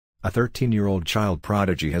A 13-year-old child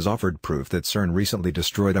prodigy has offered proof that CERN recently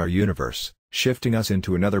destroyed our universe, shifting us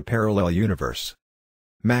into another parallel universe.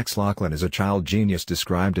 Max Lachlan is a child genius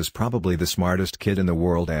described as probably the smartest kid in the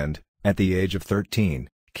world and, at the age of 13,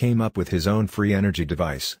 came up with his own free energy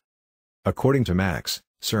device. According to Max,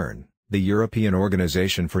 CERN, the European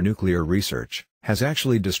Organization for Nuclear Research, has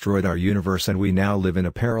actually destroyed our universe and we now live in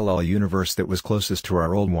a parallel universe that was closest to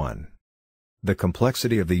our old one. The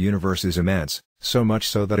complexity of the universe is immense, so much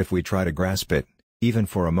so that if we try to grasp it, even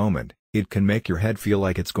for a moment, it can make your head feel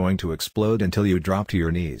like it's going to explode until you drop to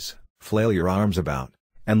your knees, flail your arms about,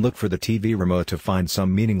 and look for the TV remote to find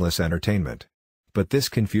some meaningless entertainment. But this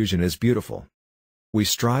confusion is beautiful. We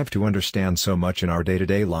strive to understand so much in our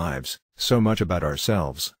day-to-day lives, so much about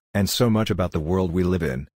ourselves, and so much about the world we live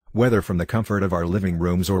in, whether from the comfort of our living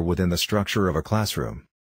rooms or within the structure of a classroom.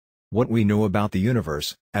 What we know about the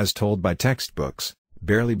universe, as told by textbooks,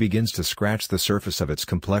 barely begins to scratch the surface of its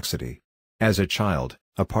complexity. As a child,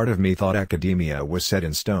 a part of me thought academia was set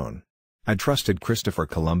in stone. I trusted Christopher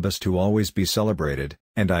Columbus to always be celebrated,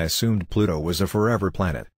 and I assumed Pluto was a forever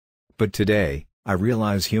planet. But today, I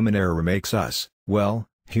realize human error makes us, well,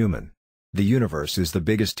 human. The universe is the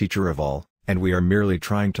biggest teacher of all, and we are merely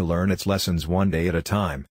trying to learn its lessons one day at a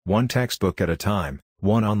time, one textbook at a time,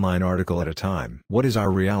 one online article at a time. What is our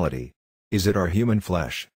reality? Is it our human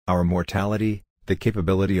flesh, our mortality, the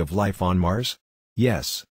capability of life on Mars?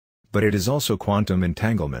 Yes. But it is also quantum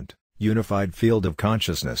entanglement, unified field of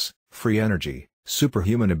consciousness, free energy,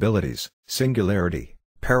 superhuman abilities, singularity,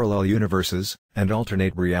 parallel universes, and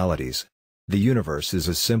alternate realities. The universe is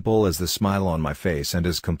as simple as the smile on my face and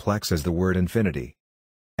as complex as the word infinity.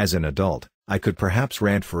 As an adult, I could perhaps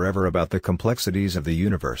rant forever about the complexities of the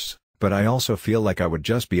universe, but I also feel like I would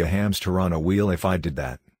just be a hamster on a wheel if I did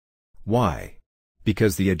that. Why?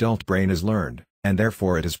 Because the adult brain is learned, and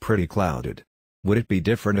therefore it is pretty clouded. Would it be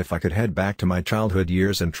different if I could head back to my childhood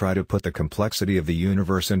years and try to put the complexity of the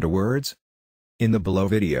universe into words? In the below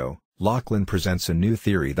video, Lachlan presents a new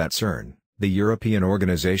theory that CERN, the European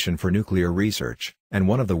Organization for Nuclear Research, and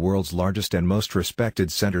one of the world's largest and most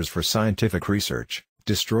respected centers for scientific research,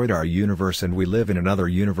 destroyed our universe and we live in another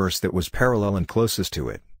universe that was parallel and closest to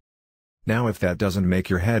it. Now if that doesn't make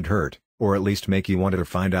your head hurt, or at least make you want to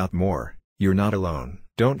find out more, you're not alone.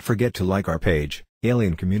 Don't forget to like our page,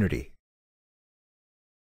 Alien Community.